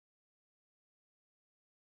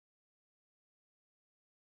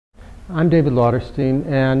I'm David Lauterstein,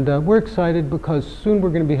 and we're excited because soon we're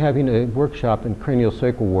going to be having a workshop in cranial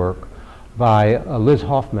sacral work by Liz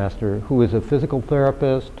Hoffmaster, who is a physical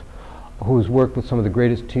therapist who's worked with some of the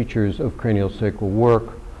greatest teachers of cranial sacral work,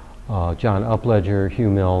 John Upledger, Hugh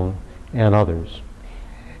Milne, and others.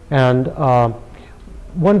 And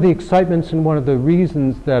one of the excitements and one of the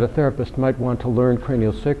reasons that a therapist might want to learn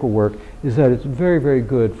cranial sacral work is that it's very, very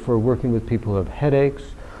good for working with people who have headaches,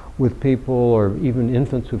 with people or even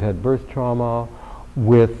infants who've had birth trauma,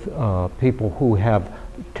 with people who have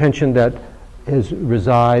tension that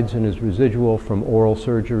resides and is residual from oral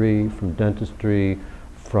surgery, from dentistry,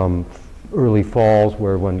 from early falls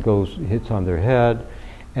where one hits on their head.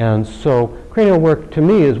 And so cranial work to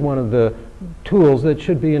me is one of the tools that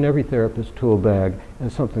should be in every therapist's tool bag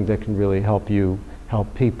and something that can really help you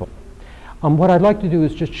help people. What I'd like to do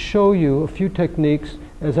is just show you a few techniques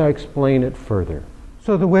as I explain it further.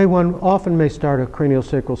 So the way one often may start a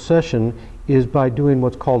craniosacral session is by doing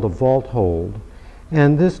what's called a vault hold.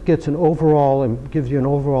 And this gets an overall and gives you an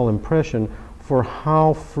overall impression for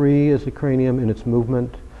how free is the cranium in its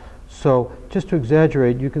movement. So just to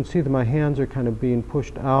exaggerate, you can see that my hands are kind of being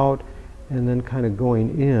pushed out and then kind of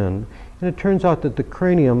going in. And it turns out that the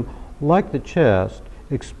cranium, like the chest,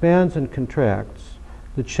 expands and contracts.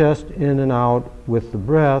 The chest in and out with the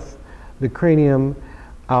breath, the cranium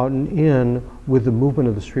out and in with the movement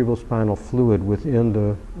of the cerebrospinal fluid within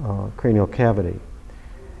the cranial cavity.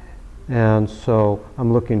 And so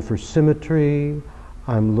I'm looking for symmetry,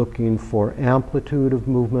 I'm looking for amplitude of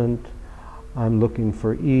movement, I'm looking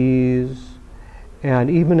for ease, and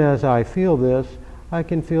even as I feel this, I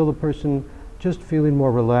can feel the person just feeling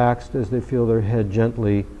more relaxed as they feel their head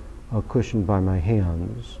gently cushioned by my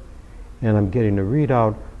hands. And I'm getting a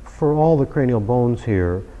readout for all the cranial bones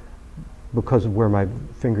here because of where my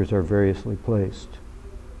fingers are variously placed.